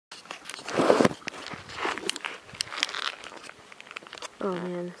Oh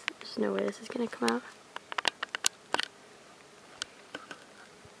man, there's no way this is gonna come out.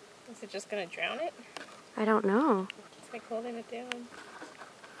 Is it just gonna drown it? I don't know. It's like holding it down.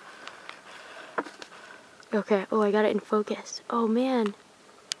 Okay, oh, I got it in focus. Oh man.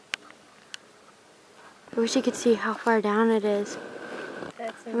 I wish you could see how far down it is.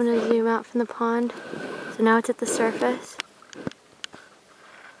 That's I'm gonna zoom out from the pond. So now it's at the surface.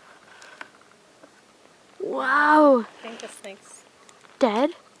 Wow! I think the snake's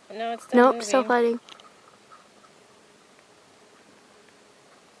Dead? no, it's still moving. Still fighting.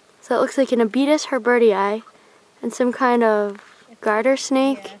 So it looks like an Abetus herbertii and some kind of garter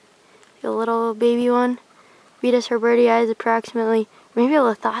snake. Yeah. A little baby one. Abetus herbertii is approximately, maybe a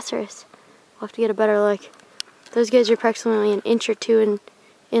Lithoceros. We'll have to get a better look. Those guys are approximately an inch or two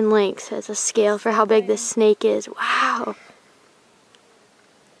in length as a scale for how big this snake is. Wow!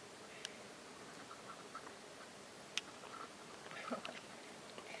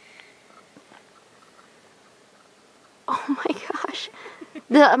 Oh my gosh.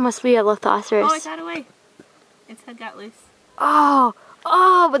 That must be a Lithoceros. Oh, it got away. Its head got loose. Oh,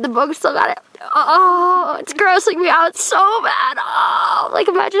 but the bug still got it. Oh, it's grossing me out so bad. Oh, like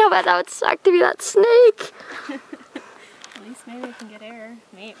imagine how bad that would suck to be that snake. At least maybe it can get air.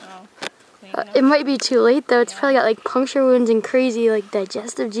 Maybe, It might be too late though. It's probably got like puncture wounds and crazy like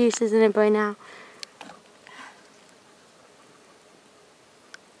digestive juices in it by now.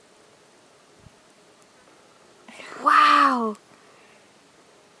 Wow.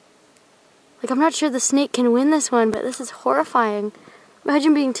 Like I'm not sure the snake can win this one, but this is horrifying.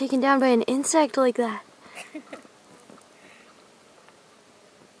 Imagine being taken down by an insect like that.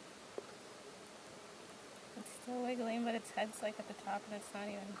 It's still wiggling, but its head's like at the top and it's not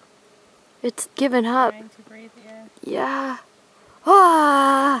even It's given up. trying to breathe the air. Yeah.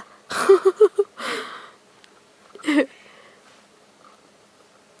 Ah!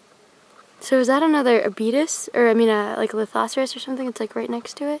 So is that another Abetus? Or I mean like a Lithoceros or something? It's like right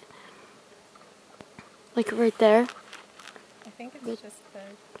next to it? Like right there? I think it's just the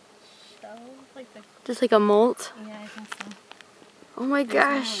shell, like the... Just like a molt? Yeah, I think so. Oh my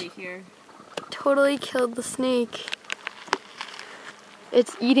gosh. There's one over here. Totally killed the snake.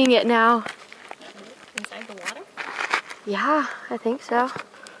 It's eating it now. Inside the water? Yeah, I think so.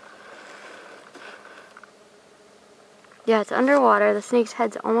 Yeah, it's underwater. The snake's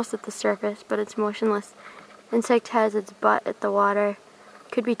head's almost at the surface, but it's motionless. Insect has its butt at the water.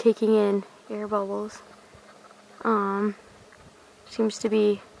 Could be taking in air bubbles. Seems to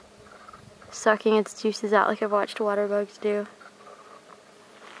be sucking its juices out like I've watched water bugs do.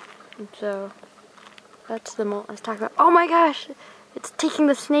 And so, that's the molt I was talking about. Oh my gosh! It's taking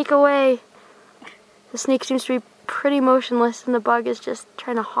the snake away! The snake seems to be pretty motionless and the bug is just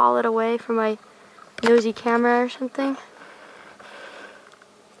trying to haul it away from my nosy camera or something.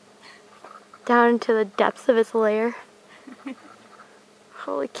 Down into the depths of its lair.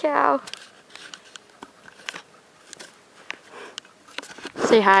 Holy cow.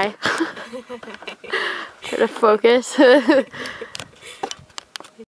 Say hi. Try to focus.